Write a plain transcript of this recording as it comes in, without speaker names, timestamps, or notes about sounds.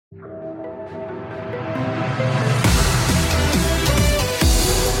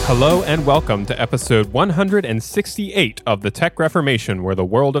Hello and welcome to episode 168 of the Tech Reformation, where the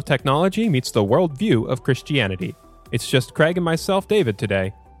world of technology meets the worldview of Christianity. It's just Craig and myself, David,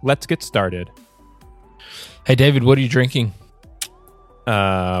 today. Let's get started. Hey, David, what are you drinking?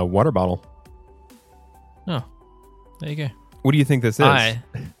 Water bottle. Oh, there you go. What do you think this is? I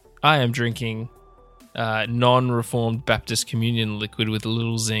am drinking non-reformed Baptist communion liquid with a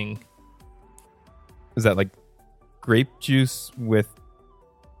little zing. Is that like grape juice with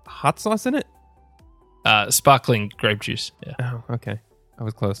hot sauce in it? Sparkling grape juice. Yeah. Oh, okay. I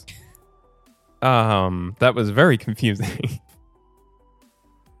was close. That was very confusing.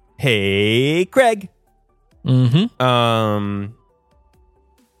 Hey, Craig. Mm-hmm.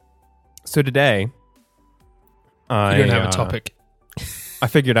 So today, You don't have a topic. I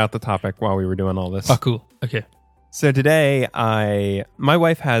figured out the topic while we were doing all this. Oh, cool. Okay. So today, my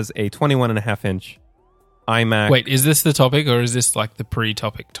wife has a 21.5-inch iMac. Wait, is this the topic or is this like the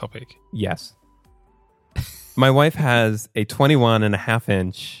pre-topic topic? Yes. My wife has a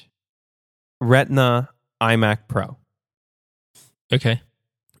 21.5-inch Retina iMac Pro. Okay.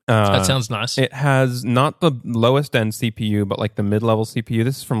 That sounds nice. It has not the lowest end CPU, but like the mid-level CPU.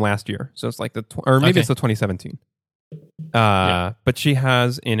 This is from last year, so it's like it's the 2017. Yeah. But she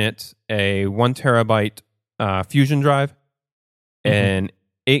has in it a 1 terabyte Fusion drive and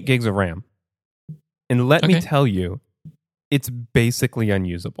 8 gigs of RAM. And let me tell you, it's basically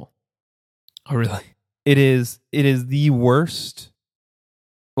unusable. Oh, really? It is the worst.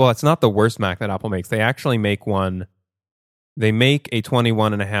 Well, it's not the worst Mac that Apple makes. They actually make one. They make a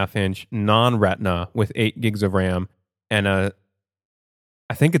 21.5-inch non-Retina with 8 gigs of RAM and I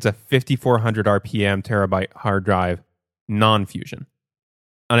think it's a 5400 RPM terabyte hard drive non-Fusion.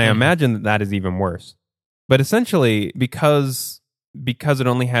 And I imagine that is even worse. But essentially, because it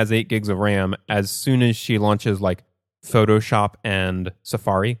only has 8 gigs of RAM, as soon as she launches like Photoshop and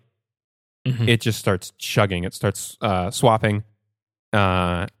Safari, it just starts chugging. It starts swapping,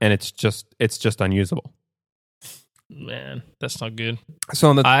 and it's just unusable. Man, that's not good. So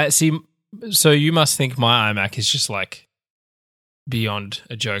on the I see. So you must think my iMac is just like beyond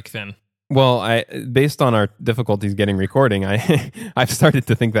a joke then. Well, based on our difficulties getting recording, I've started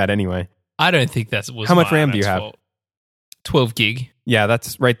to think that anyway. I don't think that was How much my RAM do you iMac's have? fault. 12 gig. Yeah,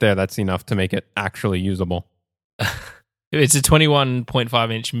 that's right there. That's enough to make it actually usable. It's a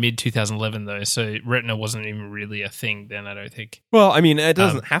 21.5 inch mid 2011 though, so Retina wasn't even really a thing then, I don't think. Well, I mean, it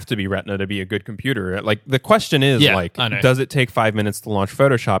doesn't have to be Retina to be a good computer. Like the question is, does it take 5 minutes to launch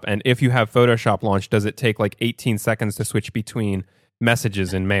Photoshop? And if you have Photoshop launched, does it take like 18 seconds to switch between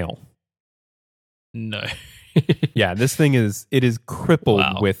messages in Mail? No. Yeah, this thing is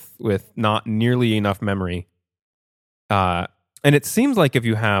crippled with not nearly enough memory. And it seems like if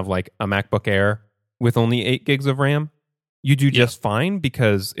you have like a MacBook Air with only 8 gigs of RAM, you do just fine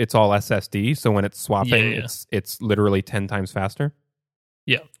because it's all SSD. So when it's swapping, it's literally 10 times faster.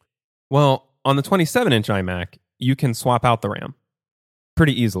 Yeah. Well, on the 27-inch iMac, you can swap out the RAM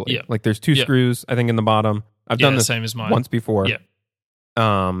pretty easily. Yeah. Like there's 2 screws, I think, in the bottom. I've done this same as mine. once before. Yeah.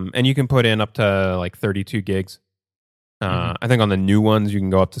 And you can put in up to like 32 gigs. I think on the new ones, you can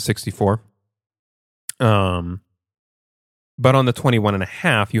go up to 64. But on the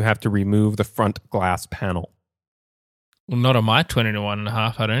 21.5, you have to remove the front glass panel. Well, not on my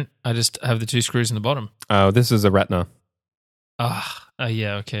 21.5, I don't. I just have the 2 screws in the bottom. Oh, this is a Retina.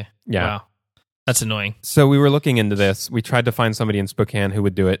 Yeah, okay. Yeah. Wow. That's annoying. So we were looking into this. We tried to find somebody in Spokane who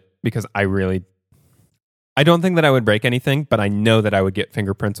would do it because I don't think that I would break anything, but I know that I would get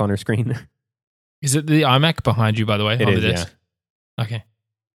fingerprints on her screen. Is it the iMac behind you, by the way? It is, desk? Yeah. Okay.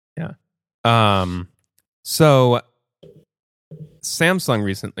 Yeah. So Samsung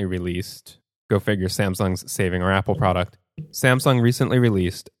recently released, go figure, Samsung's saving our Apple product. Samsung recently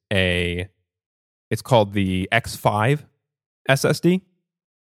released it's called the X5 SSD.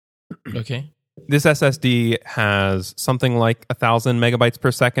 Okay. This SSD has something like 1,000 megabytes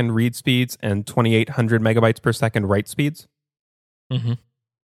per second read speeds and 2,800 megabytes per second write speeds.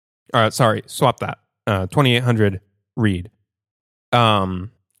 Sorry, swap that. 2,800 read.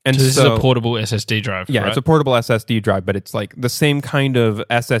 And so this is a portable SSD drive. Yeah, right? It's a portable SSD drive, but it's like the same kind of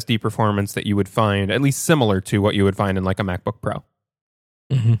SSD performance that you would find, at least similar to what you would find in like a MacBook Pro.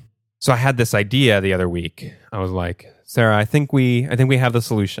 So I had this idea the other week. I was like, Sarah, I think we have the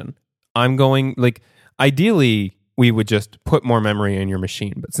solution. I'm going, like, ideally we would just put more memory in your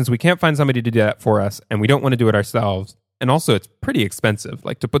machine, but since we can't find somebody to do that for us and we don't want to do it ourselves, and also it's pretty expensive,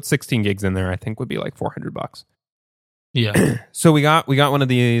 like to put 16 gigs in there I think would be like $400. Yeah. So we got one of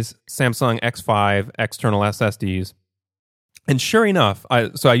these Samsung X5 external SSDs, and sure enough, I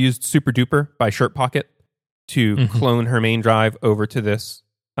used SuperDuper by ShirtPocket to clone her main drive over to this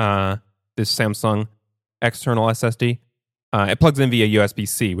this Samsung external SSD. It plugs in via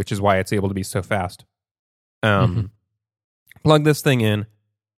USB-C, which is why it's able to be so fast. Plug this thing in,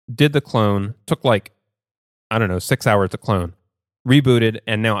 did the clone, took 6 hours to clone, rebooted,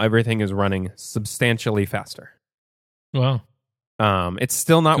 and now everything is running substantially faster. Wow. It's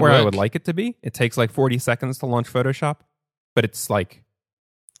still not Good where I work. would like it to be. It takes 40 seconds to launch Photoshop, but it's a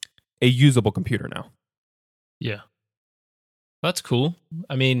usable computer now. Yeah. That's cool.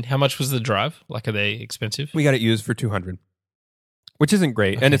 I mean, how much was the drive? Are they expensive? We got it used for $200, which isn't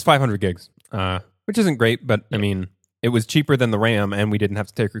great. Okay. And it's 500 gigs, which isn't great, but I mean, it was cheaper than the RAM and we didn't have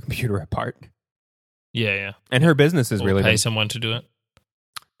to take her computer apart. Yeah. And her business has Or really pay been, someone to do it.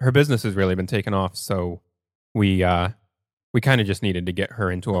 her business has really been taken off. So we kind of just needed to get her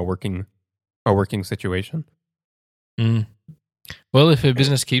into a working situation. Mm. Well, if her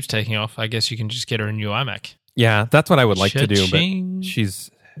business keeps taking off, I guess you can just get her a new iMac. Yeah, that's what I would like to do, Cha-ching. but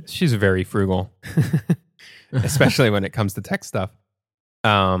she's very frugal, especially when it comes to tech stuff.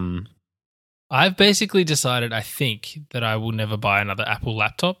 I've basically decided, I think, that I will never buy another Apple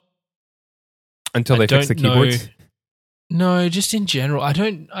laptop. Until they fix the keyboards. No, just in general. I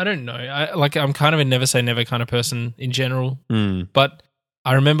don't know. I'm kind of a never say never kind of person in general. But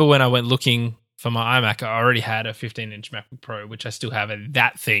I remember when I went looking for my iMac, I already had a 15-inch MacBook Pro, which I still have. And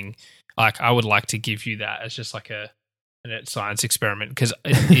that thing, I would like to give you that as just a science experiment because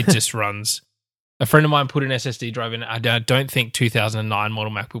it just runs. A friend of mine put an SSD drive in. I don't think 2009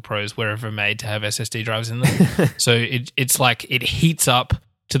 model MacBook Pros were ever made to have SSD drives in them. So it's it heats up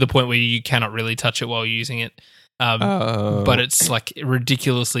to the point where you cannot really touch it while using it. But it's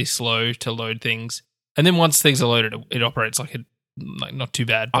ridiculously slow to load things. And then once things are loaded, it operates not too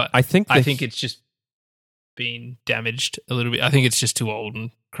bad. But I think it's just been damaged a little bit. I think it's just too old and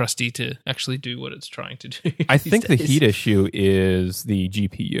crusty to actually do what it's trying to do. I think the heat issue is the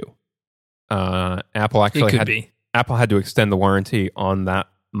GPU. Apple had to extend the warranty on that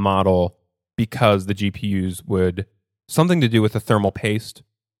model because the GPUs would something to do with the thermal paste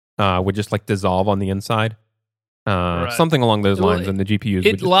would just dissolve on the inside. Right. Something along those lines, and the GPUs. It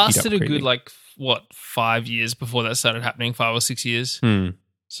would just lasted heat a up good crazy. 5 years before that started happening, 5 or 6 years.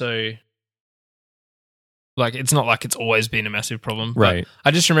 So it's not like it's always been a massive problem, right? But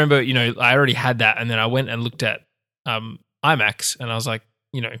I just remember, I already had that, and then I went and looked at iMacs, and I was like,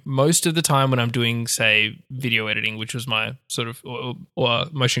 most of the time when I'm doing, say, video editing, which was my sort of, or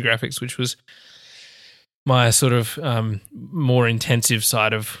motion graphics, which was my sort of more intensive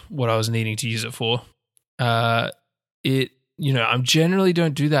side of what I was needing to use it for. I generally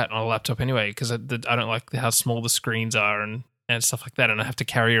don't do that on a laptop anyway because I don't like how small the screens are and stuff like that, and I have to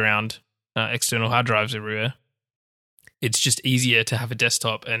carry around external hard drives everywhere. It's just easier to have a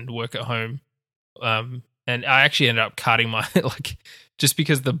desktop and work at home. And I actually ended up cutting my just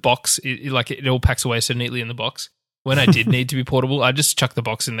because the box it all packs away so neatly in the box. When I did need to be portable, I just chuck the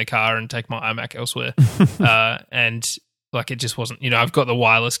box in the car and take my iMac elsewhere. And it just wasn't, I've got the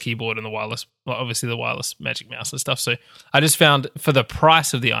wireless keyboard and obviously the wireless Magic Mouse and stuff. So I just found for the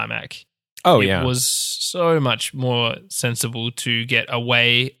price of the iMac, it was so much more sensible to get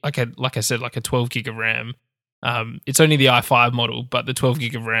away, like I said, a 12 gig of RAM. It's only the i5 model, but the 12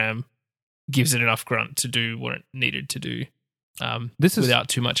 gig of RAM gives it enough grunt to do what it needed to do without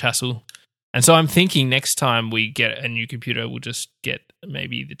too much hassle. And so I'm thinking next time we get a new computer, we'll just get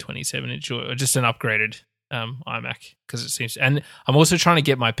maybe the 27-inch or just an upgraded iMac because it seems. And I'm also trying to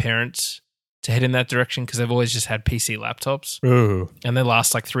get my parents to head in that direction because they've always just had PC laptops. Ooh. And they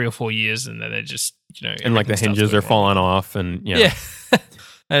last 3 or 4 years, and then they're just and the hinges are falling off, and yeah.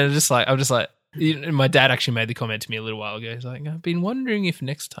 And I'm just like. My dad actually made the comment to me a little while ago. He's like, I've been wondering if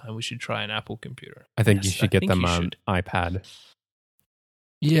next time we should try an Apple computer. I think you should get them on iPad.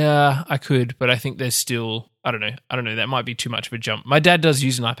 Yeah, I could, but I think there's still, I don't know. That might be too much of a jump. My dad does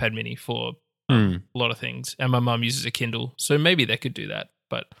use an iPad mini for a lot of things, and my mum uses a Kindle, so maybe they could do that.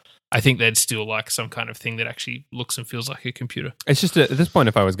 But I think they'd still like some kind of thing that actually looks and feels like a computer. It's just at this point,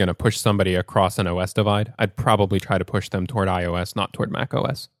 if I was going to push somebody across an OS divide, I'd probably try to push them toward iOS, not toward Mac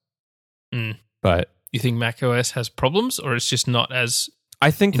OS. But you think Mac OS has problems, or it's just not as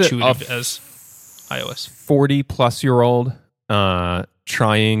intuitive as iOS? 40-plus-year-old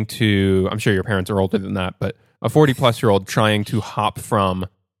trying to, I'm sure your parents are older than that, but a 40-plus-year-old trying to hop from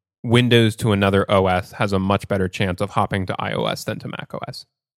Windows to another OS has a much better chance of hopping to iOS than to Mac OS.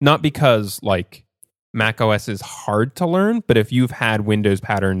 Not because Mac OS is hard to learn, but if you've had Windows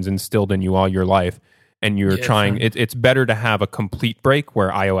patterns instilled in you all your life, and you're trying, it's better to have a complete break where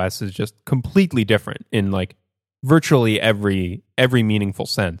iOS is just completely different in virtually every meaningful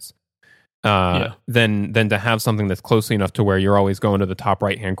sense. than to have something that's close enough to where you're always going to the top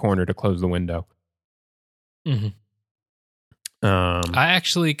right-hand corner to close the window. Mm-hmm. I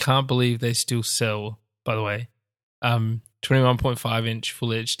actually can't believe they still sell, by the way, 21.5 inch Full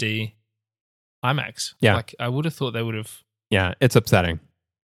HD iMacs. Yeah. Like, I would have thought they would have. Yeah, it's upsetting.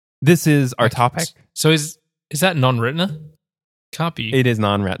 This is our topic. So is that non-Retina? Can't be. It is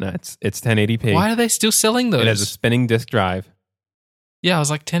non-Retina. It's 1080p. Why are they still selling those? It has a spinning disk drive. Yeah, I was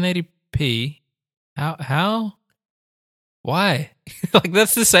like 1080p. How? Why? Like,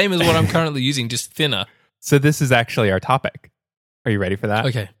 that's the same as what I'm currently using, just thinner. So this is actually our topic. Are you ready for that?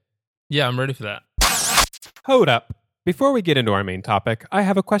 Okay. Yeah, I'm ready for that. Hold up. Before we get into our main topic, I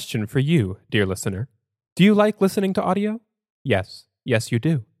have a question for you, dear listener. Do you like listening to audio? Yes. Yes, you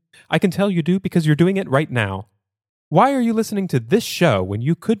do. I can tell you do because you're doing it right now. Why are you listening to this show when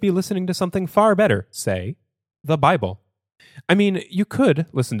you could be listening to something far better, say, the Bible? I mean, you could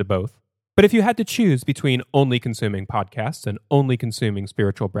listen to both, but if you had to choose between only consuming podcasts and only consuming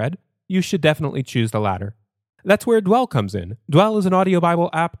spiritual bread, you should definitely choose the latter. That's where Dwell comes in. Dwell is an audio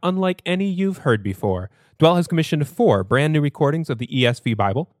Bible app unlike any you've heard before. Dwell has commissioned 4 brand new recordings of the ESV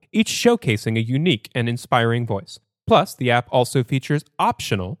Bible, each showcasing a unique and inspiring voice. Plus, the app also features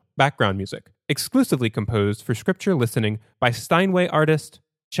optional background music, exclusively composed for scripture listening by Steinway artist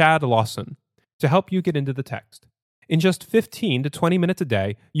Chad Lawson, to help you get into the text. In just 15 to 20 minutes a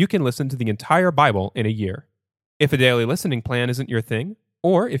day, you can listen to the entire Bible in a year. If a daily listening plan isn't your thing,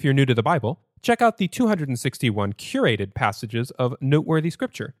 or if you're new to the Bible, check out the 261 curated passages of noteworthy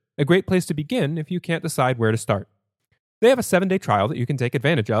scripture, a great place to begin if you can't decide where to start. They have a 7-day trial that you can take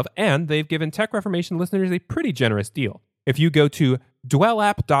advantage of, and they've given Tech Reformation listeners a pretty generous deal. If you go to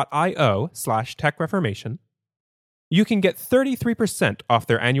dwellapp.io/techreformation, you can get 33% off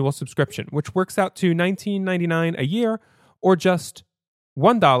their annual subscription, which works out to $19.99 a year or just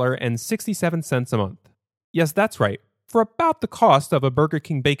 $1.67 a month. Yes, that's right. For about the cost of a Burger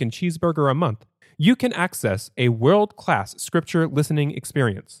King bacon cheeseburger a month, you can access a world-class scripture listening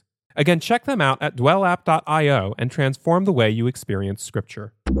experience. Again, check them out at dwellapp.io and transform the way you experience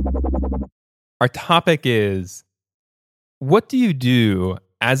scripture. Our topic is, what do you do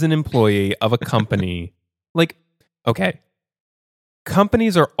as an employee of a company? Okay,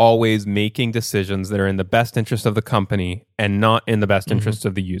 companies are always making decisions that are in the best interest of the company and not in the best interest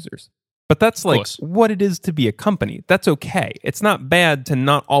of the users. But that's like what it is to be a company. That's okay. It's not bad to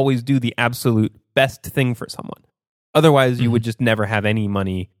not always do the absolute best thing for someone. Otherwise, you would just never have any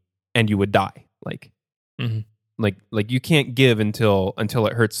money and you would die. Like you can't give until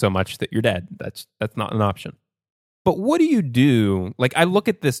it hurts so much that you're dead. That's not an option. But what do you do? Like, I look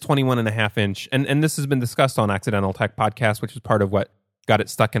at this 21.5 inch, and this has been discussed on Accidental Tech Podcast, which is part of what got it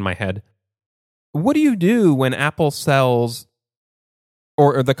stuck in my head. What do you do when Apple sells,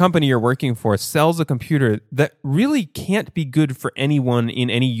 or the company you're working for sells a computer that really can't be good for anyone in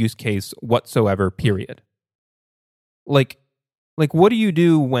any use case whatsoever, period? Like what do you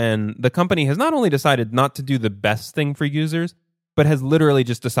do when the company has not only decided not to do the best thing for users, but has literally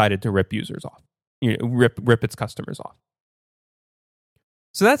just decided to rip users off? Rip its customers off.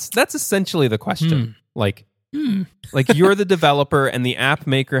 So that's essentially the question. Like you're the developer and the app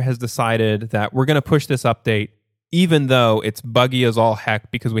maker has decided that we're going to push this update even though it's buggy as all heck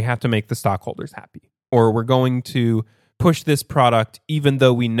because we have to make the stockholders happy. Or we're going to push this product even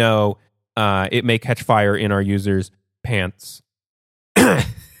though we know it may catch fire in our users' pants.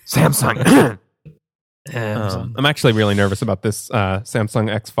 Samsung. I'm actually really nervous about this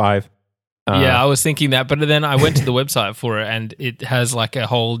Samsung X5. Yeah, I was thinking that, but then I went to the website for it, and it has like a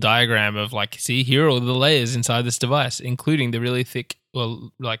whole diagram of like, see, here are all the layers inside this device, including the really thick,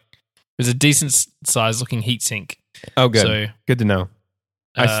 there's a decent size looking heatsink. Oh, good. So, good to know.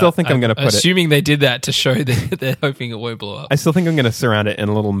 I still think I'm going to put assuming they did that to show that they're hoping it won't blow up. I still think I'm going to surround it in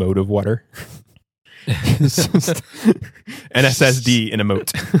a little moat of water. Just an SSD in a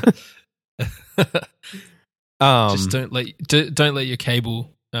moat. Just don't let your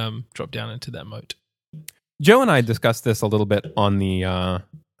cable drop down into that moat. Joe and I discussed this a little bit on the I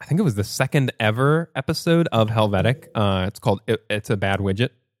think it was the second ever episode of Helvetic. It's called It's a Bad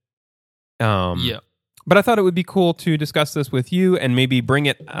Widget. Yeah. But I thought it would be cool to discuss this with you and maybe bring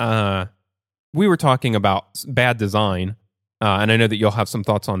it. We were talking about bad design, and I know that you'll have some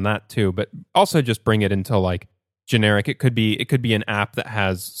thoughts on that too. But also just bring it into like generic. It could be an app that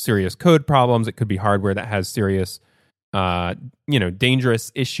has serious code problems. It could be hardware that has serious,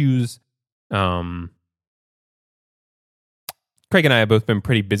 dangerous issues. Craig and I have both been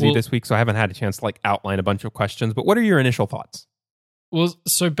pretty busy this week, so I haven't had a chance to like outline a bunch of questions. But what are your initial thoughts? Well,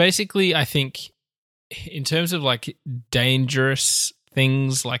 so basically, I think in terms of like dangerous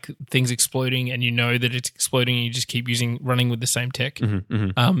things, like things exploding, and you know that it's exploding, and you just keep running with the same tech.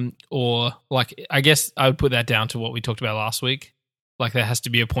 Or like, I guess I would put that down to what we talked about last week. Like, there has to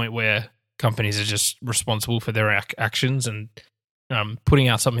be a point where companies are just responsible for their actions, and putting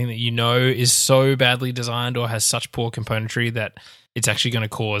out something that you know is so badly designed or has such poor componentry that it's actually going to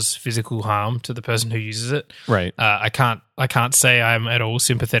cause physical harm to the person who uses it. Right. I can't say I'm at all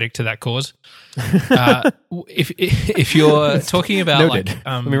sympathetic to that cause. If you're talking about Noted. like,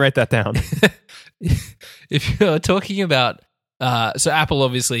 Let me write that down. if you're talking about, so Apple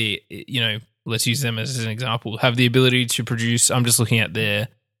obviously, let's use them as an example, have the ability to produce. I'm just looking at their,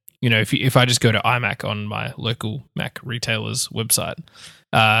 if I just go to iMac on my local Mac retailer's website,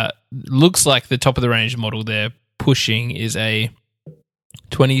 looks like the top of the range model they're pushing is a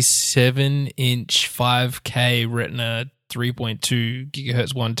 27-inch 5K Retina 3.2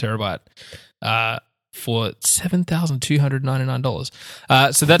 gigahertz 1 terabyte for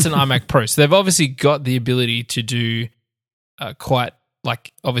 $7,299. So that's an iMac Pro. So they've obviously got the ability to do quite,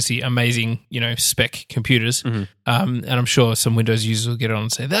 like, obviously amazing, spec computers. And I'm sure some Windows users will get on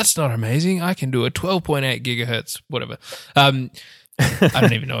and say, that's not amazing. I can do a 12.8 gigahertz, whatever. I don't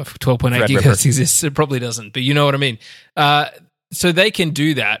even know if 12.8 gigahertz exists. It probably doesn't, but you know what I mean. So they can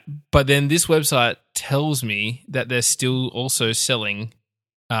do that, but then this website tells me that they're still also selling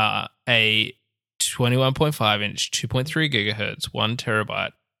a 21.5-inch, 2.3 gigahertz, 1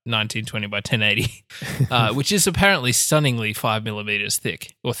 terabyte, 1920 by 1080, which is apparently stunningly 5 millimeters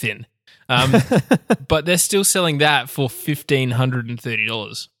thick or thin. But they're still selling that for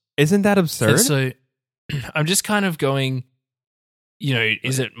 $1,530. Isn't that absurd? And so I'm just kind of going,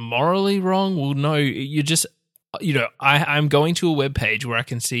 is it morally wrong? Well, no, you're just, I'm going to a web page where I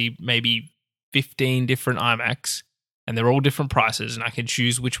can see maybe 15 different iMacs, and they're all different prices, and I can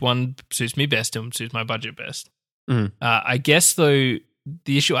choose which one suits me best and suits my budget best. I guess, though,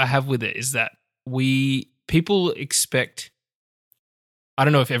 the issue I have with it is that people expect, I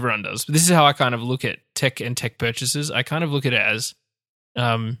don't know if everyone does, but this is how I kind of look at tech and tech purchases. I kind of look at it as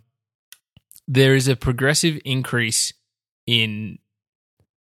there is a progressive increase in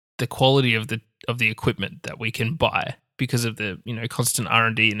the quality of the equipment that we can buy because of the constant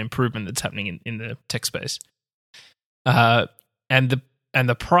R&D and improvement that's happening in the tech space, and the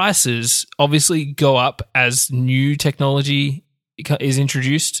prices obviously go up as new technology is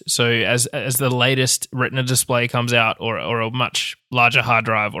introduced. So as the latest Retina display comes out, or a much larger hard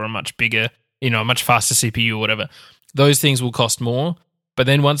drive, or a much bigger, a much faster CPU or whatever, those things will cost more. But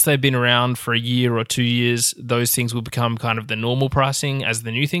then once they've been around for a year or 2 years, those things will become kind of the normal pricing as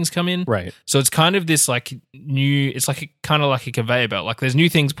the new things come in. Right. So it's kind of this like new, it's like kind of like a conveyor belt. Like there's new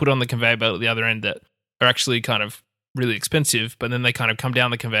things put on the conveyor belt at the other end that are actually kind of really expensive, but then they kind of come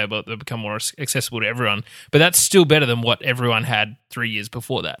down the conveyor belt, they become more accessible to everyone. But that's still better than what everyone had 3 years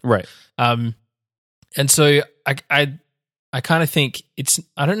before that. Right. And so I kind of think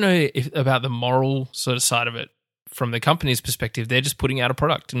I don't know about the moral sort of side of it. From the company's perspective, they're just putting out a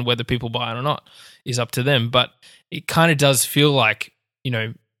product, and whether people buy it or not is up to them. But it kind of does feel like,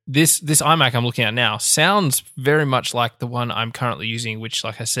 this iMac I'm looking at now sounds very much like the one I'm currently using, which,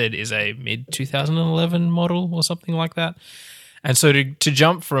 like I said, is a mid-2011 model or something like that. And so to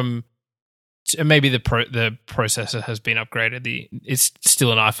jump from, maybe the processor has been upgraded. It's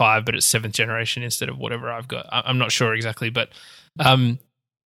still an i5, but it's 7th generation instead of whatever I've got. I'm not sure exactly, but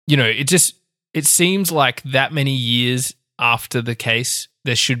it seems like that many years after the case,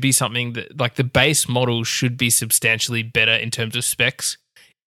 there should be something that, like, the base model should be substantially better in terms of specs,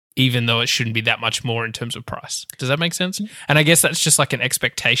 even though it shouldn't be that much more in terms of price. Does that make sense? And I guess that's just like an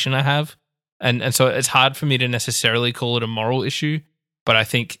expectation I have. And so it's hard for me to necessarily call it a moral issue, but I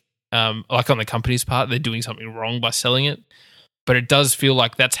think, like on the company's part, they're doing something wrong by selling it. But it does feel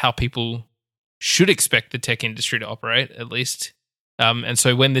like that's how people should expect the tech industry to operate, at least. And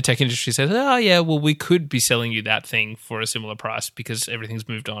so when the tech industry says, oh, yeah, well, we could be selling you that thing for a similar price because everything's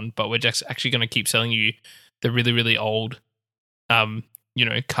moved on, but we're just actually going to keep selling you the really, really old,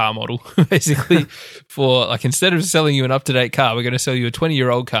 car model, basically, for, like, instead of selling you an up-to-date car, we're going to sell you a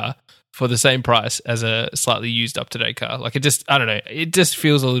 20-year-old car for the same price as a slightly used up-to-date car. Like, I don't know, it just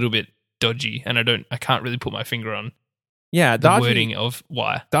feels a little bit dodgy, and I can't really put my finger on the dodgy, wording of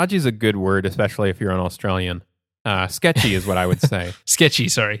why. Dodgy is a good word, especially if you're an Australian. Sketchy is what I would say. Sketchy,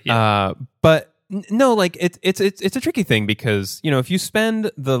 sorry. Yeah. But no, like it's a tricky thing because, if you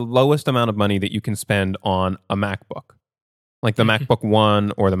spend the lowest amount of money that you can spend on a MacBook, like the MacBook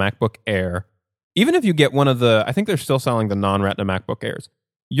One or the MacBook Air, even if you get one of I think they're still selling the non-Retina MacBook Airs,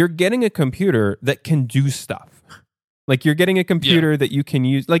 you're getting a computer that can do stuff. Like you're getting a computer that you can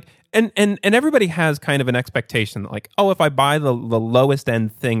use, like, and everybody has kind of an expectation that like, oh, if I buy the lowest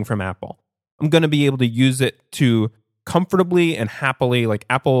end thing from Apple, I'm going to be able to use it to comfortably and happily, like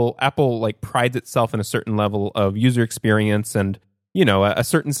Apple like prides itself in a certain level of user experience and, you know, a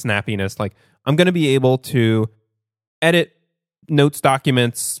certain snappiness. Like I'm going to be able to edit notes,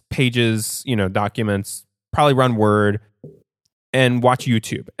 documents, pages, you know, documents, probably run Word and watch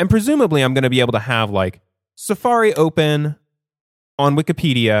YouTube. And presumably I'm going to be able to have like Safari open on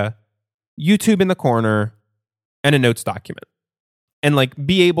Wikipedia, YouTube in the corner, and a notes document. And like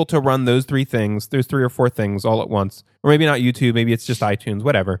be able to run those three things, there's 3 or 4 things all at once. Or maybe not YouTube, maybe it's just iTunes,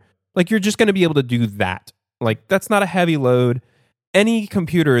 whatever. Like you're just going to be able to do that. Like that's not a heavy load. Any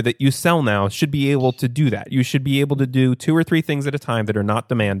computer that you sell now should be able to do that. You should be able to do 2 or 3 things at a time that are not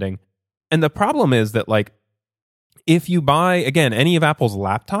demanding. And the problem is that like if you buy, again, any of Apple's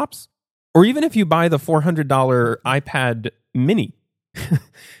laptops, or even if you buy the $400 iPad mini,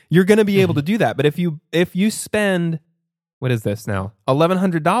 you're going to be able to do that. But if you spend, what is this now?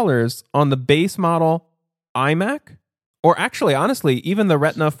 $1,100 on the base model iMac, or actually, honestly, even the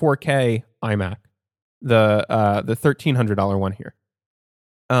Retina 4K iMac, the $1,300 one here.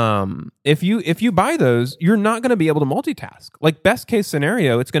 If you buy those, you're not going to be able to multitask. Like best case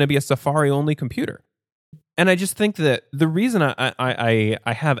scenario, it's going to be a Safari only computer. And I just think that the reason I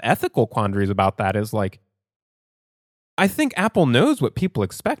have ethical quandaries about that is like, I think Apple knows what people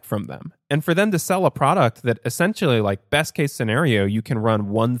expect from them. And for them to sell a product that essentially like best case scenario, you can run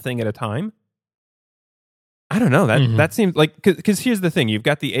one thing at a time. I don't know. That seems like, because here's the thing. You've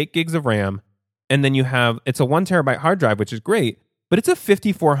got the 8 gigs of RAM and then it's a 1 terabyte hard drive, which is great. But it's a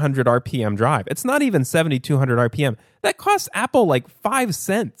 5,400 RPM drive. It's not even 7,200 RPM. That costs Apple like 5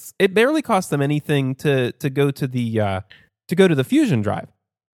 cents. It barely costs them anything to go to the Fusion drive.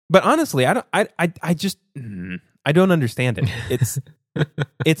 But honestly, I don't understand it.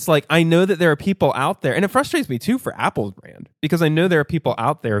 It's like I know that there are people out there, and it frustrates me too for Apple's brand because I know there are people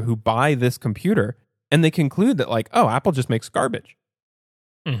out there who buy this computer and they conclude that like, oh, Apple just makes garbage.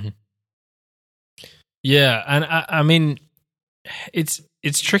 Mm-hmm. Yeah, and I mean. It's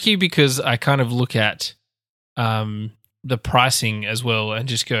tricky because I kind of look at the pricing as well and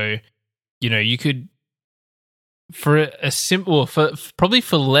just go, you know, you could for a simple probably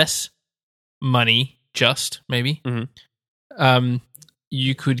for less money, just maybe,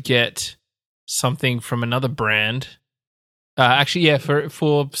 you could get something from another brand. Actually, yeah, for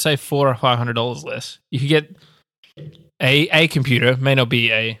say $400 or $500 less, you could get a computer. May not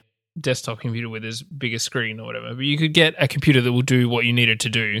be a desktop computer with as big a screen or whatever, but you could get a computer that will do what you need it to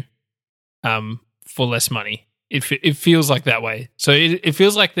do for less money. It feels like that way. So it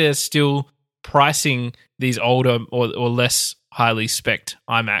feels like they're still pricing these older or less highly spec'd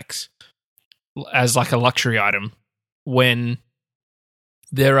iMacs as like a luxury item when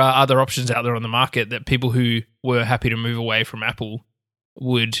there are other options out there on the market that people who were happy to move away from Apple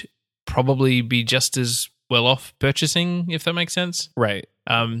would probably be just as well off purchasing, if that makes sense. Right.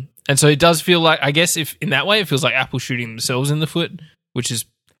 And so it does feel like, I guess if in that way, it feels like Apple shooting themselves in the foot, which is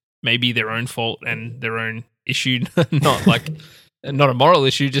maybe their own fault and their own issue, not a moral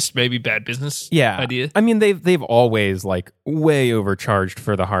issue, just maybe bad business idea. I mean, they've always like way overcharged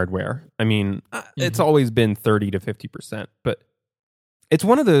for the hardware. I mean, it's always been 30 to 50%, but it's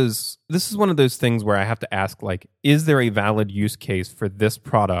this is one of those things where I have to ask, like, is there a valid use case for this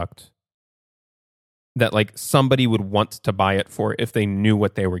product that like somebody would want to buy it for if they knew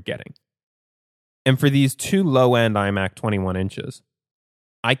what they were getting? And for these 2 low-end iMac 21 inches,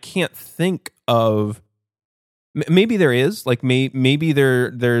 I can't think of. Maybe there is, like maybe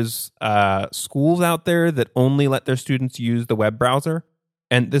there's schools out there that only let their students use the web browser,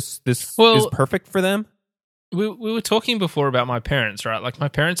 and this is perfect for them. We were talking before about my parents, right? Like my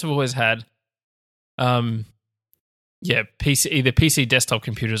parents have always had, either PC desktop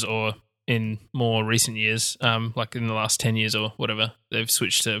computers or in more recent years, like in the last 10 years or whatever, they've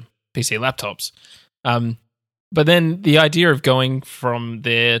switched to PC laptops. But then the idea of going from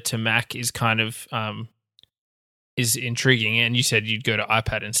there to Mac is kind of is intriguing. And you said you'd go to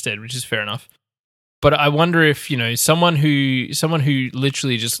iPad instead, which is fair enough. But I wonder if, you know, someone who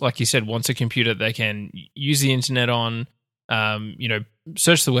literally just, like you said, wants a computer they can use the internet on, you know,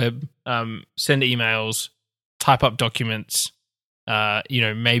 search the web, send emails, type up documents, you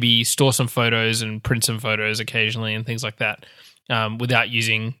know, maybe store some photos and print some photos occasionally and things like that, without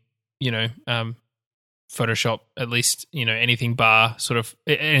using, you know, Photoshop, at least, you know, anything beyond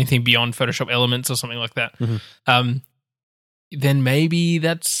Photoshop Elements or something like that. then maybe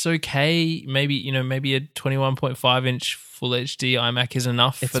that's okay. Maybe maybe a 21.5 inch Full HD iMac is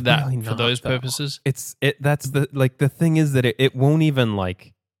enough It's for that really for not, those though. purposes. That's the thing is that it won't even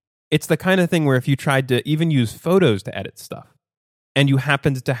it's the kind of thing where if you tried to even use photos to edit stuff and you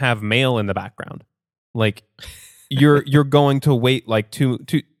happened to have mail in the background, like you're going to wait like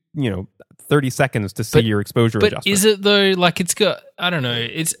 30 seconds to see your exposure adjustment. But is it though? Like it's got, I don't know.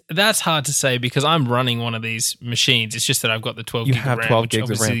 That's hard to say because I'm running one of these machines. It's just that I've got the 12 You gig have of RAM, 12 which gigs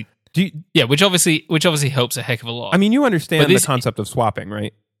of RAM. obviously- Do you, Yeah, which obviously helps a heck of a lot. I mean, you understand But this- the concept of swapping,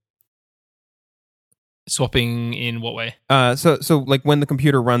 right? Swapping in what way? So like when the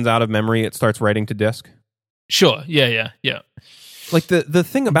computer runs out of memory, it starts writing to disk. Sure. Yeah. Like the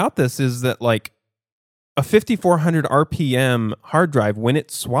thing about this is that like a 5400 RPM hard drive, when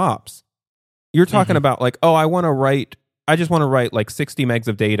it swaps, you're talking about like, oh, I just want to write like 60 megs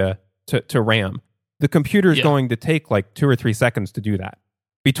of data to RAM. The computer is going to take like 2 or 3 seconds to do that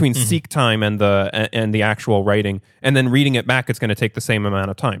between seek time and the actual writing, and then reading it back. It's going to take the same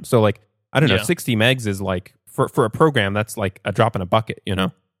amount of time. So like, I don't know, 60 megs is like for a program that's like a drop in a bucket, you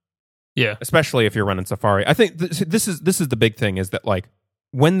know? Yeah. Especially if you're running Safari. I think this is the big thing is that like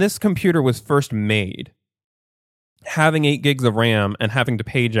when this computer was first made, having 8 gigs of RAM and having to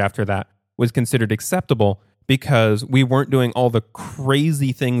page after that was considered acceptable because we weren't doing all the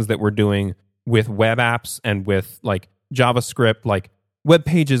crazy things that we're doing with web apps and with like JavaScript. Like web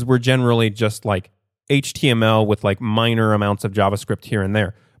pages were generally just like HTML with like minor amounts of JavaScript here and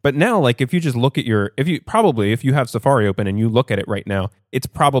there. But now, like if you just look at if you have Safari open and you look at it right now, it's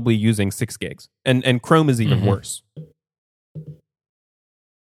probably using 6 gigs. And Chrome is even worse.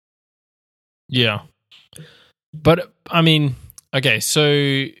 Yeah. But I mean, okay,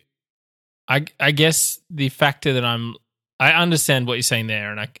 so I guess the factor that I understand what you're saying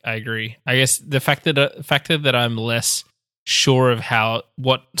there, and I agree. I guess the factor that I'm less sure of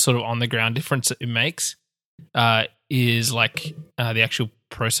what sort of on the ground difference it makes is like the actual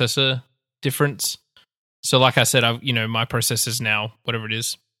processor difference. So, like I said, my processor is now whatever it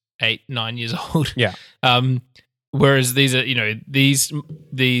is, 8-9 years old. Yeah. Whereas these are these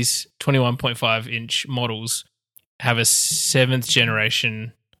 21.5 inch models have a 7th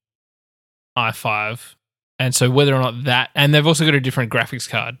generation i5. And so whether or not that, and they've also got a different graphics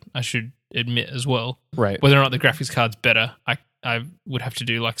card, I should admit as well. Right. Whether or not the graphics card's better, I would have to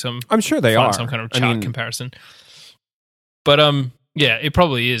do like I'm sure they some kind of chart comparison. But yeah, it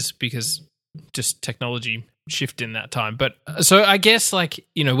probably is because just technology shift in that time. But so I guess like,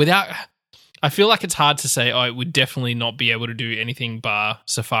 I feel like it's hard to say, it would definitely not be able to do anything bar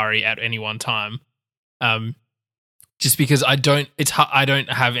Safari at any one time. Just because I don't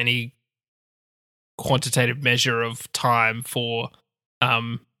have any quantitative measure of time for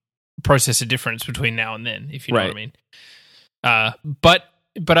processor difference between now and then, if you know what I mean.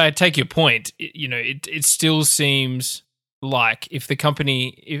 But I take your point. It still seems like if the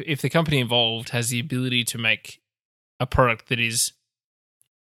company involved has the ability to make a product that is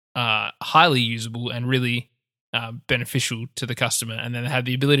highly usable and really beneficial to the customer, and then they have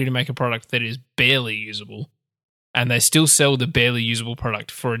the ability to make a product that is barely usable, and they still sell the barely usable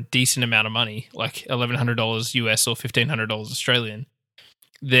product for a decent amount of money, like $1,100 US or $1,500 Australian,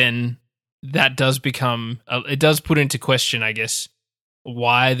 then that does it does put into question, I guess,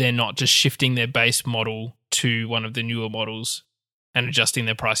 why they're not just shifting their base model to one of the newer models and adjusting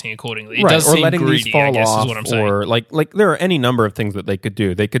their pricing accordingly. It does or seem letting greedy, these fall I guess, off, is what I'm saying. or like there are any number of things that they could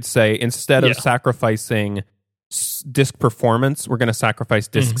do. They could say instead of sacrificing disk performance, we're going to sacrifice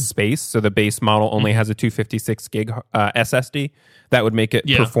disk space. So the base model only has a 256 gig SSD. That would make it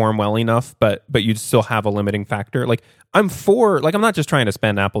perform well enough, but you'd still have a limiting factor. Like I'm not just trying to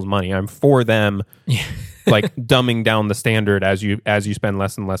spend Apple's money. I'm for them like dumbing down the standard as you spend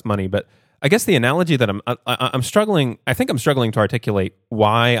less and less money. But I guess the analogy that I'm struggling to articulate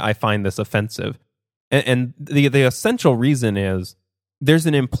why I find this offensive, and the essential reason is there's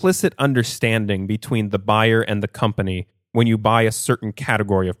an implicit understanding between the buyer and the company when you buy a certain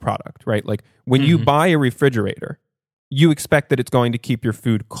category of product, right? Like when you buy a refrigerator, you expect that it's going to keep your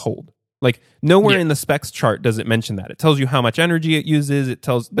food cold. Like nowhere in the specs chart does it mention that. It tells you how much energy it uses.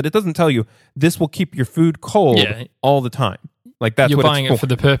 But it doesn't tell you this will keep your food cold all the time. Like that's you're what buying it's it for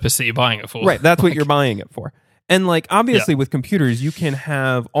the purpose that you're buying it for. Right. That's what you're buying it for. And like obviously with computers, you can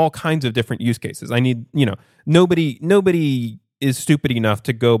have all kinds of different use cases. Nobody is stupid enough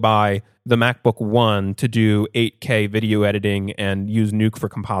to go buy the MacBook One to do 8K video editing and use Nuke for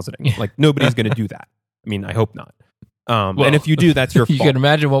compositing. Like nobody's going to do that. I mean, I hope not. Well, and if you do, that's your you fault. can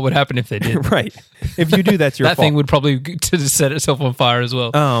imagine what would happen if they did. Right. If you do, that's your That fault. thing would probably to set itself on fire as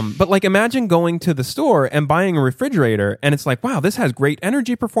well. But like, imagine going to the store and buying a refrigerator, and it's like, wow, this has great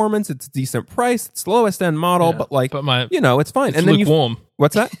energy performance. It's a decent price. It's the lowest end model, Yeah. but like, But it's fine. it's And then lukewarm.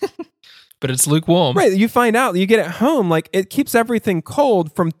 what's that? But it's lukewarm. Right. You find out, you get it home, like it keeps everything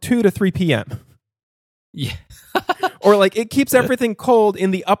cold from 2 to 3 p.m. Yeah. Or like it keeps everything cold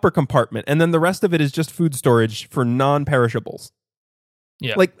in the upper compartment, and then the rest of it is just food storage for non-perishables.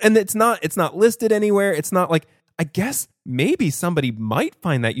 Yeah. Like, and it's not listed anywhere. It's not like, I guess maybe somebody might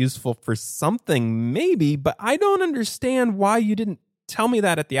find that useful for something, maybe, but I don't understand why you didn't tell me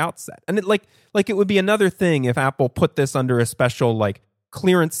that at the outset. And it like it would be another thing if Apple put this under a special like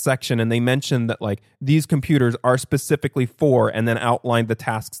clearance section and they mentioned that like these computers are specifically for, and then outlined the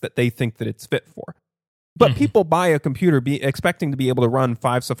tasks that they think that it's fit for. But people buy a computer expecting to be able to run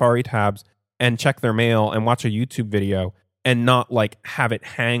 5 Safari tabs and check their mail and watch a YouTube video and not like have it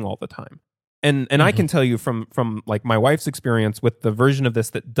hang all the time. And I can tell you from like my wife's experience with the version of this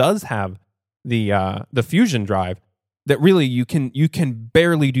that does have the Fusion drive, that really you can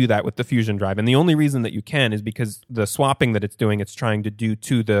barely do that with the Fusion drive. And the only reason that you can is because the swapping that it's trying to do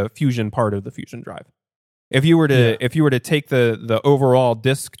to the Fusion part of the Fusion drive. If you were to take the overall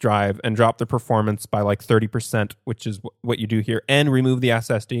disk drive and drop the performance by like 30%, which is what you do here, and remove the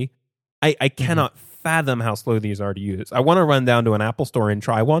SSD, I cannot fathom how slow these are to use. I want to run down to an Apple store and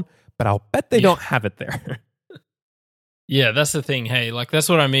try one, but I'll bet they don't have it there. Yeah, that's the thing. Hey, like that's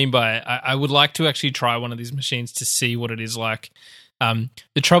what I mean by I would like to actually try one of these machines to see what it is like. The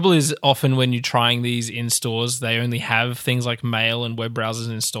trouble is often when you're trying these in stores, they only have things like mail and web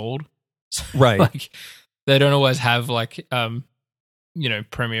browsers installed. So, Right. Like they don't always have like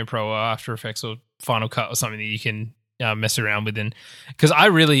Premiere Pro or After Effects or Final Cut or something that you can mess around with. And because I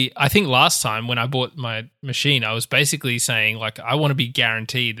think last time when I bought my machine, I was basically saying like I want to be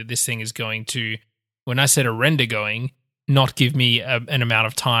guaranteed that this thing is going to, when I set a render going, not give me an amount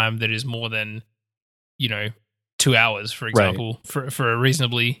of time that is more than 2 hours, for example, for a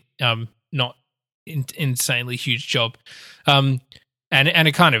reasonably not insanely huge job. And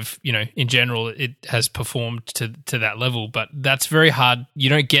it kind of, in general, it has performed to that level, but that's very hard. You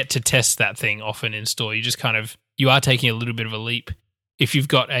don't get to test that thing often in store. You just kind of, you are taking a little bit of a leap. If you've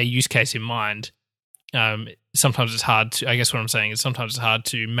got a use case in mind, sometimes it's hard to, I guess what I'm saying is sometimes it's hard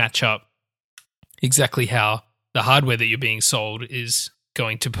to match up exactly how the hardware that you're being sold is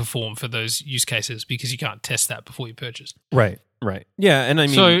going to perform for those use cases because you can't test that before you purchase. Right. Yeah, and I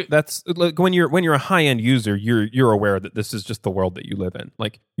mean that's like when you're a high-end user, you're aware that this is just the world that you live in.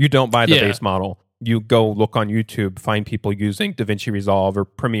 Like you don't buy the base model. You go look on YouTube, find people using DaVinci Resolve or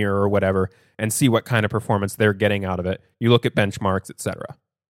Premiere or whatever and see what kind of performance they're getting out of it. You look at benchmarks, etc.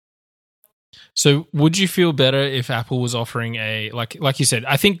 So would you feel better if Apple was offering a like you said,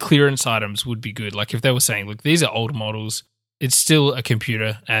 I think clearance items would be good. Like if they were saying, look, these are old models, it's still a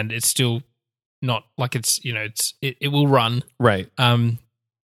computer and it's still not like it's it will run. Right.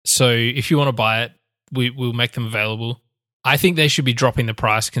 So if you want to buy it, we'll make them available. I think they should be dropping the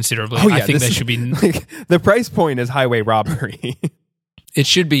price considerably. Oh, yeah, I think they should be like, the price point is highway robbery. It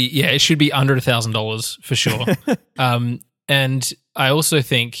should be under $1,000 for sure. And I also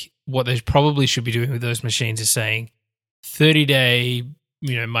think what they probably should be doing with those machines is saying 30-day,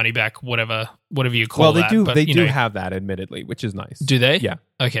 money back, whatever you call that. Well, they do have that, admittedly, which is nice. Do they? Yeah.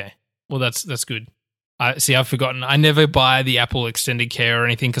 Okay. Well, that's good. I've forgotten. I never buy the Apple Extended Care or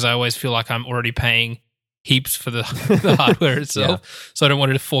anything because I always feel like I'm already paying heaps for the hardware itself. So I don't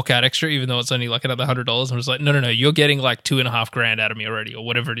want to fork out extra, even though it's only like another $100. I'm just like, no, you're getting like $2,500 out of me already, or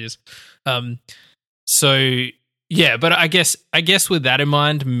whatever it is. So yeah, but I guess with that in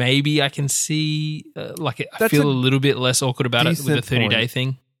mind, maybe I can see I feel a little bit less awkward about it with the 30-day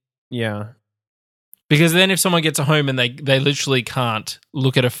thing. Yeah. Because then if someone gets home and they literally can't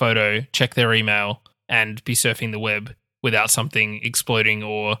look at a photo, check their email, and be surfing the web without something exploding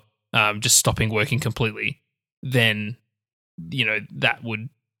or just stopping working completely, then, that would...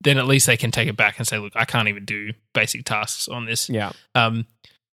 Then at least they can take it back and say, look, I can't even do basic tasks on this. Yeah.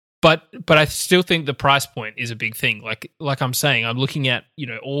 But I still think the price point is a big thing. Like I'm saying, I'm looking at,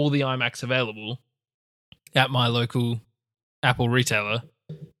 all the iMacs available at my local Apple retailer,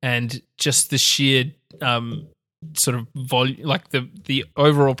 and just the sheer sort of volume, like the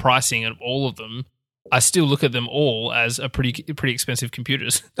overall pricing of all of them, I still look at them all as a pretty expensive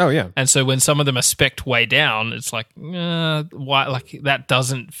computers. Oh yeah. And so when some of them are spec'd way down, it's like, why? Like that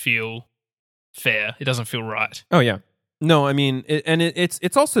doesn't feel fair. It doesn't feel right. Oh yeah. No, I mean,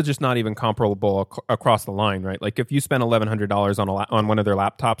 it's also just not even comparable across the line, right? Like if you spend $1,100 on one of their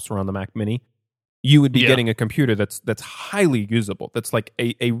laptops or on the Mac Mini, you would be getting a computer that's highly usable. That's like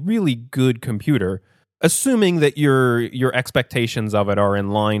a really good computer, assuming that your expectations of it are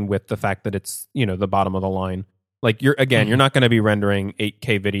in line with the fact that it's, the bottom of the line. Like you're not going to be rendering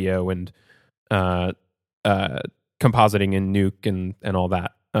 8K video and compositing in Nuke and all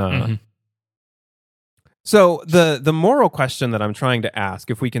that. So the moral question that I'm trying to ask,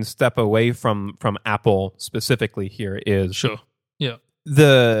 if we can step away from Apple specifically here, is sure. Yeah.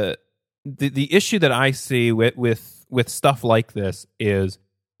 The issue that I see with stuff like this is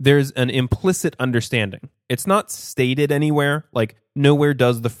there's an implicit understanding. It's not stated anywhere. Like nowhere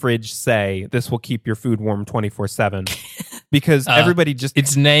does the fridge say this will keep your food warm 24/7, because everybody just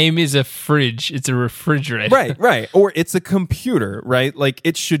its name is a fridge. It's a refrigerator. Right. Or it's a computer, right? Like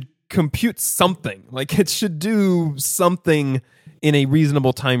it should compute something. Like it should do something in a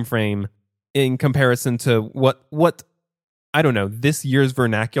reasonable time frame in comparison to what I don't know, this year's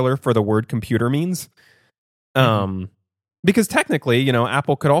vernacular for the word computer means. Because technically,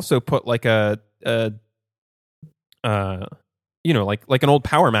 Apple could also put like like an old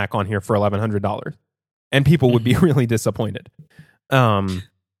Power Mac on here for $1,100, and people would be really disappointed. But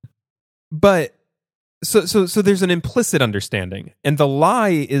so there's an implicit understanding, and the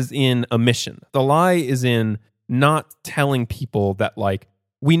lie is in omission. The lie is in not telling people that, like,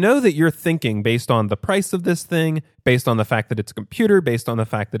 we know that you're thinking based on the price of this thing, based on the fact that it's a computer, based on the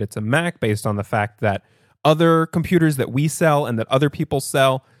fact that it's a Mac, based on the fact that other computers that we sell and that other people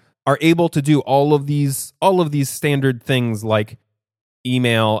sell are able to do all of these standard things like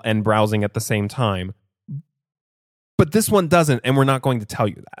email and browsing at the same time. But this one doesn't, and we're not going to tell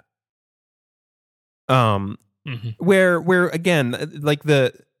you that. Where again, like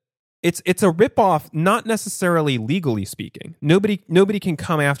it's a ripoff, not necessarily legally speaking. Nobody can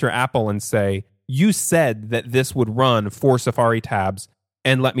come after Apple and say, you said that this would run 4 Safari tabs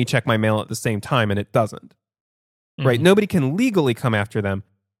and let me check my mail at the same time, and it doesn't. Right? Nobody can legally come after them,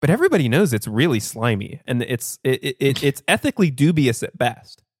 but everybody knows it's really slimy, and it's ethically dubious at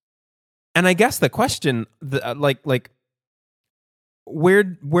best. And I guess the question,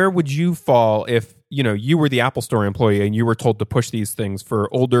 where would you fall if you were the Apple Store employee and you were told to push these things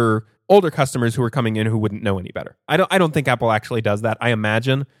for older customers who are coming in who wouldn't know any better? I don't think Apple actually does that. I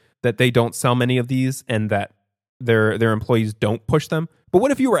imagine that they don't sell many of these and that their employees don't push them. But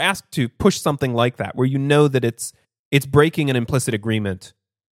what if you were asked to push something like that, where that it's breaking an implicit agreement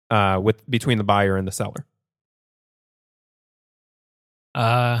between the buyer and the seller?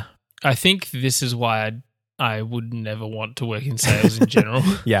 I think this is why I would never want to work in sales in general.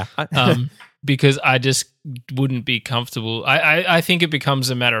 Yeah. Because I just wouldn't be comfortable. I think it becomes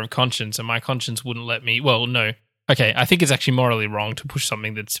a matter of conscience, and my conscience wouldn't let me. Well, no. Okay, I think it's actually morally wrong to push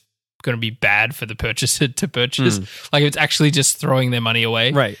something that's going to be bad for the purchaser to purchase. Like if it's actually just throwing their money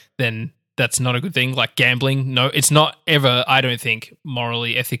away, right, then that's not a good thing. Like gambling, no, it's not ever, I don't think,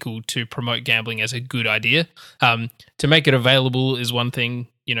 morally ethical to promote gambling as a good idea. To make it available is one thing.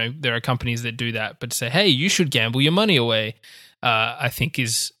 There are companies that do that, but to say, hey, you should gamble your money away, I think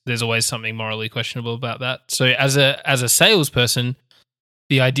there's always something morally questionable about that. So as a salesperson,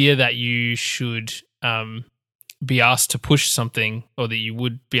 the idea that you should be asked to push something, or that you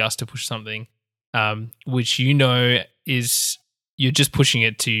would be asked to push something, which is you're just pushing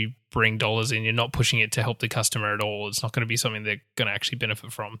it to bring dollars in. You're not pushing it to help the customer at all. It's not going to be something they're going to actually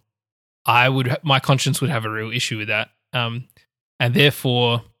benefit from. My conscience would have a real issue with that, and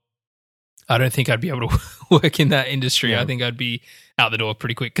therefore, I don't think I'd be able to work in that industry. Yeah. I think I'd be out the door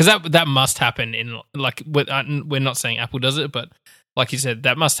pretty quick, because that must happen in, like, we're not saying Apple does it, but like you said,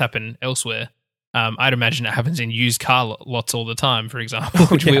 that must happen elsewhere. I'd imagine it happens in used car lots all the time, for example,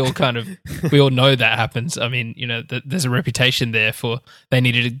 which we all know that happens. I mean, there's a reputation there for they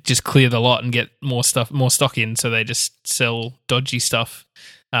needed to just clear the lot and get more stock in, so they just sell dodgy stuff.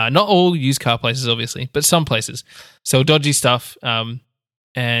 Not all used car places, obviously, but some places sell dodgy stuff,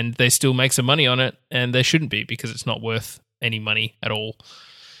 and they still make some money on it, and they shouldn't be, because it's not worth any money at all,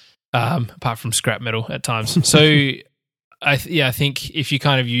 apart from scrap metal at times. So I think if you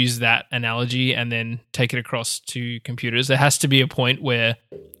kind of use that analogy and then take it across to computers, there has to be a point where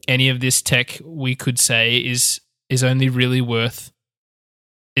any of this tech, we could say, is only really worth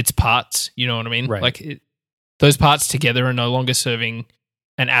its parts. You know what I mean? Right. Like those parts together are no longer serving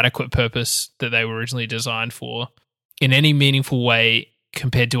an adequate purpose that they were originally designed for in any meaningful way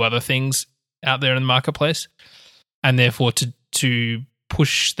compared to other things out there in the marketplace. And therefore to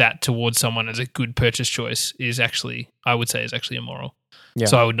push that towards someone as a good purchase choice is actually immoral. Yeah.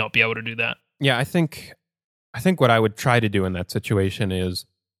 So I would not be able to do that. Yeah, I think what I would try to do in that situation is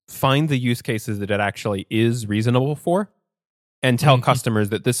find the use cases that it actually is reasonable for, and tell customers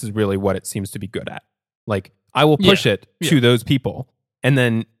that this is really what it seems to be good at. Like, I will push it to those people, and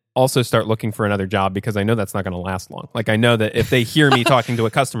then also start looking for another job, because I know that's not going to last long. Like, I know that if they hear me talking to a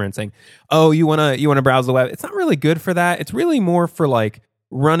customer and saying, "Oh, you wanna browse the web," it's not really good for that. It's really more for like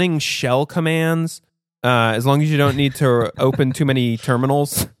running shell commands. As long as you don't need to open too many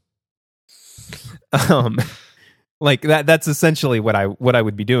terminals. Like that's essentially what I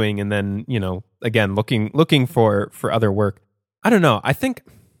would be doing. And then, again, looking for other work. I don't know. I think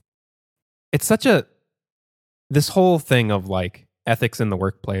it's this whole thing of like ethics in the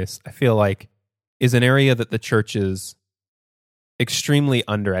workplace, I feel like, is an area that the church is extremely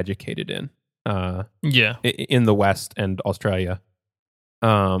undereducated in. In the West and Australia.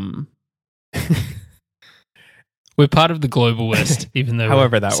 We're part of the global West, even though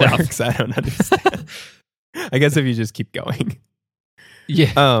however that South. Works, I don't understand. I guess if you just keep going.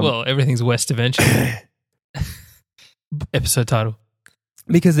 Yeah. Well, everything's West eventually. Episode title.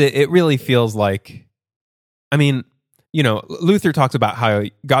 Because it really feels like, I mean, Luther talks about how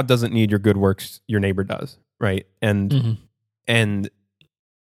God doesn't need your good works, your neighbor does, right? And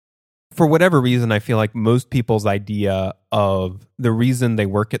for whatever reason, I feel like most people's idea of the reason they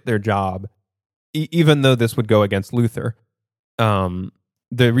work at their job, even though this would go against Luther,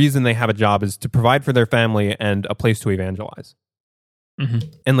 the reason they have a job is to provide for their family and a place to evangelize.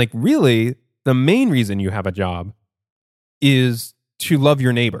 And like, really, the main reason you have a job is to love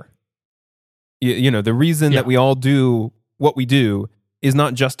your neighbor. The reason that we all do what we do is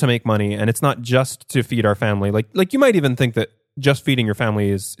not just to make money, and it's not just to feed our family. Like you might even think that just feeding your family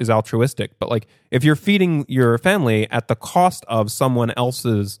is altruistic, but like, if you're feeding your family at the cost of someone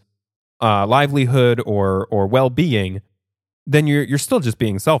else's livelihood or well-being, then you're still just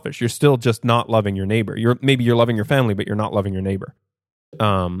being selfish. You're still just not loving your neighbor. Maybe you're loving your family, but you're not loving your neighbor.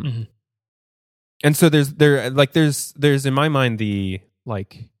 And so there's in my mind the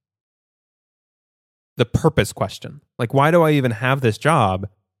purpose question. Like, why do I even have this job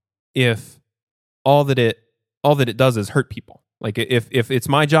if all that it does is hurt people? Like, if it's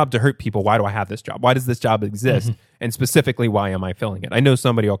my job to hurt people, why do I have this job? Why does this job exist? And specifically, why am I filling it? I know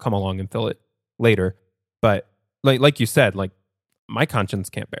somebody will come along and fill it later, but like you said, like, my conscience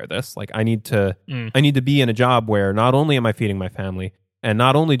can't bear this. Like, I need to be in a job where not only am I feeding my family, and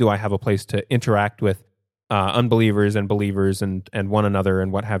not only do I have a place to interact with unbelievers and believers and one another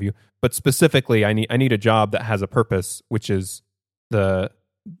and what have you, but specifically, I need a job that has a purpose, which is the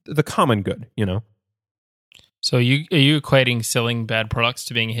common good. So are you equating selling bad products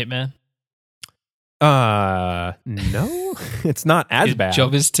to being a hitman? No, it's not as Your bad.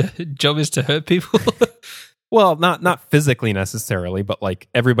 Job is to hurt people. Well, not physically necessarily, but like,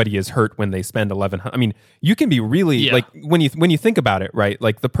 everybody is hurt when they spend 1,100. I mean, you can be really like, when you think about it, right?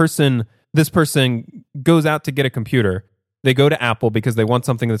 Like, this person goes out to get a computer. They go to Apple because they want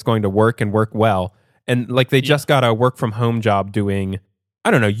something that's going to work and work well, and like, they just got a work from home job doing,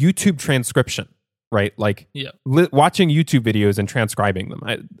 I don't know, YouTube transcription. Right? Like, watching YouTube videos and transcribing them.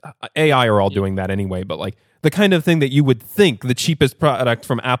 AI are all doing that anyway, but like, the kind of thing that you would think the cheapest product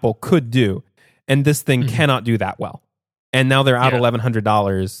from Apple could do, and this thing cannot do that well. And now they're out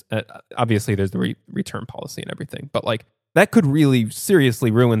 $1,100. Obviously, there's the return policy and everything, but like, that could really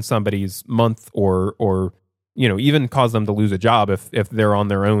seriously ruin somebody's month, or even cause them to lose a job if they're on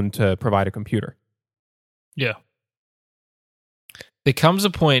their own to provide a computer. Yeah. There comes a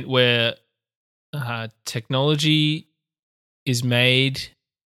point where technology is made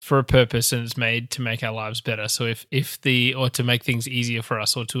for a purpose, and it's made to make our lives better. So or to make things easier for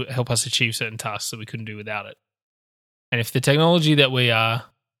us, or to help us achieve certain tasks that we couldn't do without it. And if the technology that we are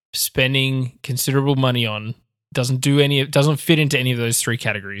spending considerable money on doesn't fit into any of those three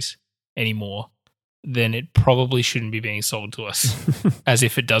categories anymore, then it probably shouldn't be being sold to us as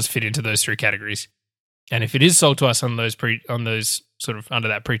if it does fit into those three categories. And if it is sold to us on those sort of under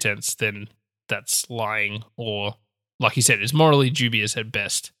that pretense, then that's lying, or, like you said, is morally dubious at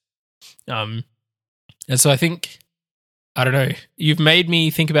best. And so I think, I don't know, you've made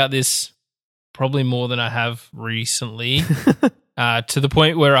me think about this probably more than I have recently, to the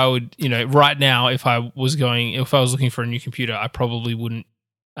point where I would, right now, if I was looking for a new computer, I probably wouldn't.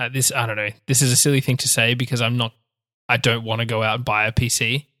 I don't know. This is a silly thing to say because I don't want to go out and buy a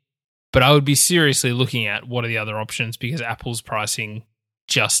PC, but I would be seriously looking at what are the other options, because Apple's pricing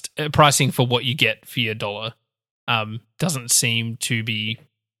for what you get for your dollar doesn't seem to be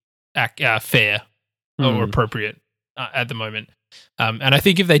fair or appropriate at the moment. And I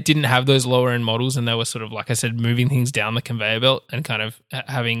think if they didn't have those lower end models, and they were sort of, like I said, moving things down the conveyor belt and kind of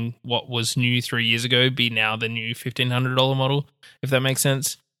having what was new 3 years ago be now the new $1,500 model, if that makes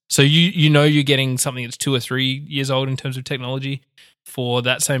sense. So you know you're getting something that's 2 or 3 years old in terms of technology for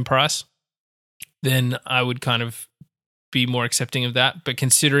that same price, then I would kind of be more accepting of that. But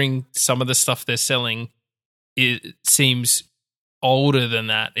considering some of the stuff they're selling, it seems older than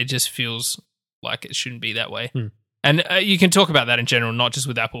that. It just feels like it shouldn't be that way. And you can talk about that in general, not just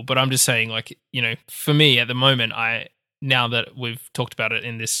with Apple, but I'm just saying, like, you know, for me at the moment, now that we've talked about it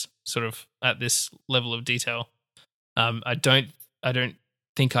in this sort of at this level of detail, I don't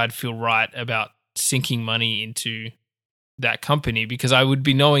think I'd feel right about sinking money into that company, because I would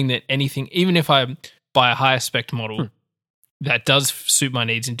be knowing that anything, even if I buy a higher spec model that does suit my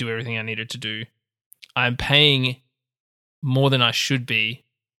needs and do everything I need it to do, I'm paying more than I should be,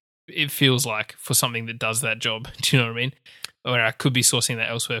 it feels like, for something that does that job. Do you know what I mean? Or I could be sourcing that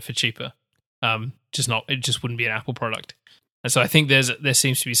elsewhere for cheaper. It just wouldn't be an Apple product. And so I think there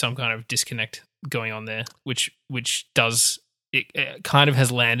seems to be some kind of disconnect going on there, which does it kind of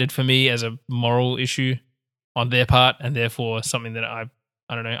has landed for me as a moral issue on their part, and therefore something that I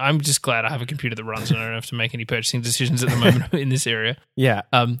don't know. I'm just glad I have a computer that runs and I don't have to make any purchasing decisions at the moment in this area. Yeah.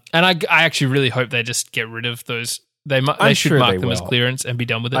 And I actually really hope they just get rid of those. They should mark them as clearance and be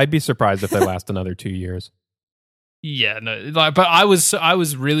done with it. I'd be surprised if they last another 2 years. Yeah, no, but I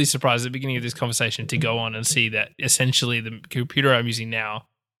was really surprised at the beginning of this conversation to go on and see that essentially the computer I'm using now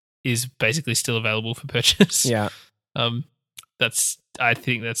is basically still available for purchase. Yeah. I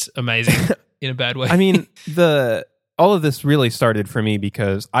think that's amazing in a bad way. I mean, all of this really started for me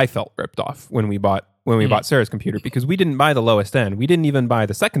because I felt ripped off when we bought Sarah's computer, because we didn't buy the lowest end. We didn't even buy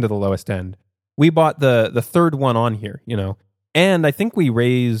the second to the lowest end. We bought the third one on here, you know. And I think we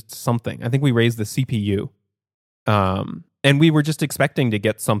raised something. I think we raised the CPU. And we were just expecting to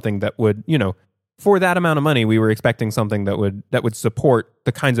get something that would, you know, for that amount of money, we were expecting something that would support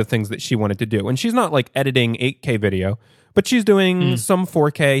the kinds of things that she wanted to do. And she's not like editing 8K video, but she's doing some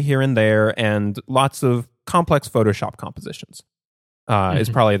 4K here and there, and lots of complex Photoshop compositions. Is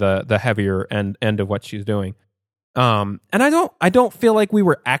probably the heavier end of what she's doing. And I don't feel like we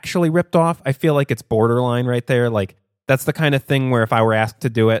were actually ripped off. I feel like it's borderline right there. Like, that's the kind of thing where if I were asked to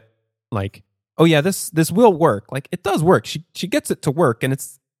do it, like, oh yeah, this will work. Like, it does work. She gets it to work, and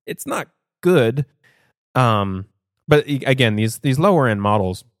it's not good. But again, these lower end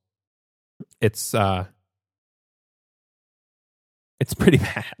models, it's pretty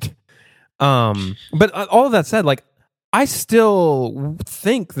bad. But all of that said, like, I still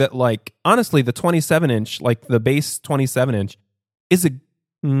think that, like, honestly, the 27-inch, like the base 27-inch, is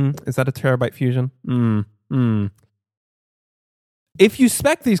that a terabyte Fusion? If you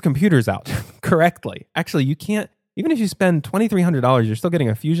spec these computers out correctly, actually, you can't, even if you spend $2,300, you're still getting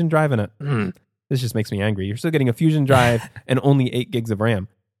a Fusion drive and this just makes me angry. You're still getting a Fusion drive and only 8 gigs of RAM.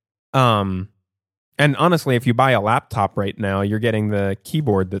 And honestly, if you buy a laptop right now, you're getting the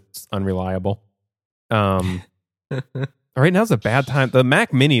keyboard that's unreliable. Right now's a bad time. The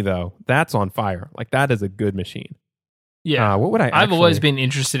Mac Mini, though, that's on fire. Like, that is a good machine. Yeah. What would I've always been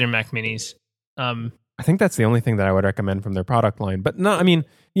interested in Mac Minis. I think that's the only thing that I would recommend from their product line. But no, I mean,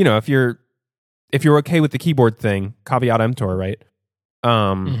 you know, if you're okay with the keyboard thing, caveat emptor, right?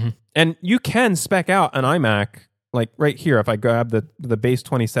 And you can spec out an iMac, like right here. If I grab the base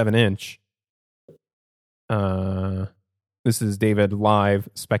 27-inch, this is David live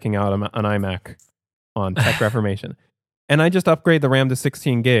specking out an iMac on Tech Reformation, and I just upgrade the RAM to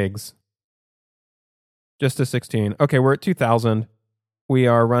 16 gigs, just to 16. Okay, we're at 2,000. We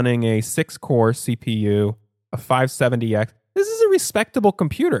are running a 6-core CPU, a 570X. This is a respectable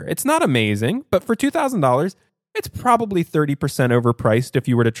computer. It's not amazing, but for $2,000, it's probably 30% overpriced if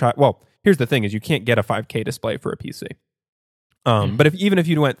you were to try. Well, here's the thing: is you can't get a 5K display for a PC. But even if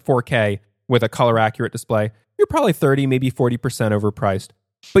you went 4K with a color accurate display, you're probably 30, maybe 40% overpriced.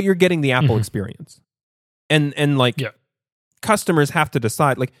 But you're getting the Apple experience, and like customers have to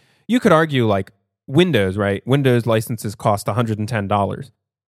decide. Like, you could argue, like, Windows, right? Windows licenses cost $110.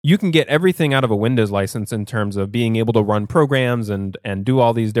 You can get everything out of a Windows license in terms of being able to run programs and do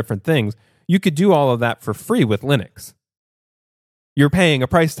all these different things. You could do all of that for free with Linux. You're paying a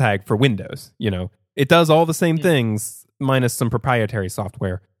price tag for Windows. You know, it does all the same things minus some proprietary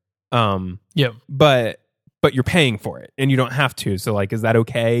software. But you're paying for it, and you don't have to. So, like, is that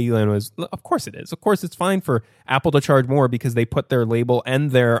okay? And of course it is. Of course, it's fine for Apple to charge more because they put their label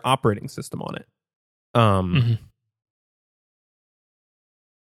and their operating system on it.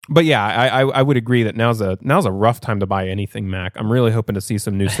 But yeah, I would agree that now's a rough time to buy anything Mac. I'm really hoping to see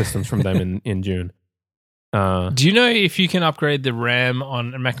some new systems from them in June. Do you know if you can upgrade the RAM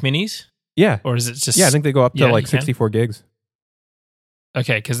on Mac Minis? Yeah. Or is it just... Yeah, I think they go up to like 64 gigs.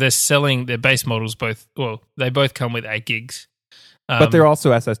 Okay, because they're selling their base models both... Well, they both come with 8 gigs. But they're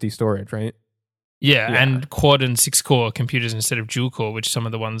also SSD storage, right? Yeah, and quad and 6-core computers instead of dual-core, which some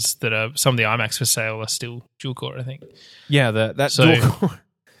of the ones that are some of the iMacs for sale are still dual-core, I think. Yeah, that dual-core.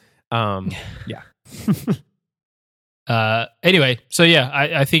 Yeah. Anyway, so yeah,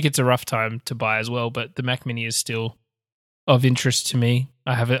 I think it's a rough time to buy as well, but the Mac Mini is still of interest to me.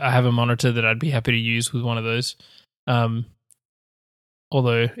 I have a monitor that I'd be happy to use with one of those.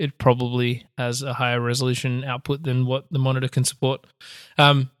 Although it probably has a higher resolution output than what the monitor can support.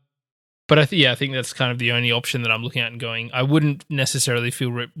 But I think that's kind of the only option that I'm looking at and going, I wouldn't necessarily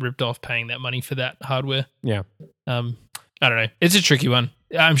feel ripped off paying that money for that hardware. Yeah. I don't know. It's a tricky one.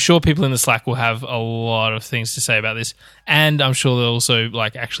 I'm sure people in the Slack will have a lot of things to say about this. And I'm sure they'll also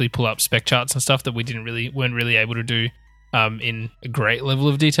like actually pull up spec charts and stuff that we weren't really able to do in a great level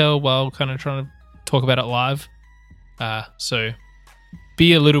of detail while kind of trying to talk about it live. So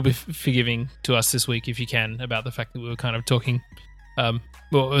be a little bit forgiving to us this week if you can about the fact that we were kind of talking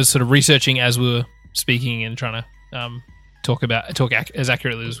sort of researching as we were speaking and trying to talk as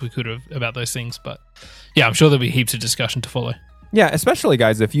accurately as we could have about those things. But yeah, I'm sure there'll be heaps of discussion to follow. Yeah, especially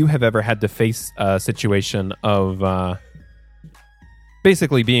guys, if you have ever had to face a situation of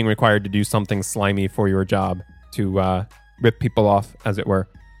basically being required to do something slimy for your job to rip people off, as it were.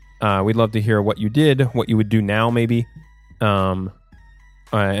 We'd love to hear what you did, what you would do now, maybe. And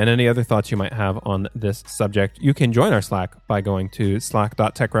any other thoughts you might have on this subject. You can join our Slack by going to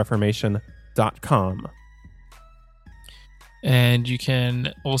slack.techreformation.com. And you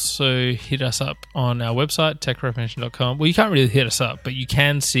can also hit us up on our website, techreformation.com. Well, you can't really hit us up, but you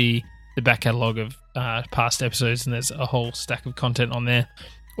can see the back catalogue of past episodes, and there's a whole stack of content on there.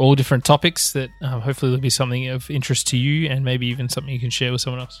 All different topics that hopefully will be something of interest to you and maybe even something you can share with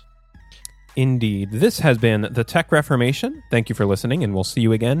someone else. Indeed. This has been the Tech Reformation. Thank you for listening, and we'll see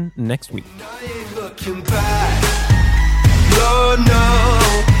you again next week. I ain't looking back. No,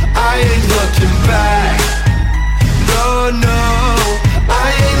 I ain't looking back. No,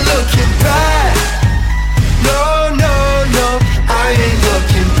 I ain't looking back.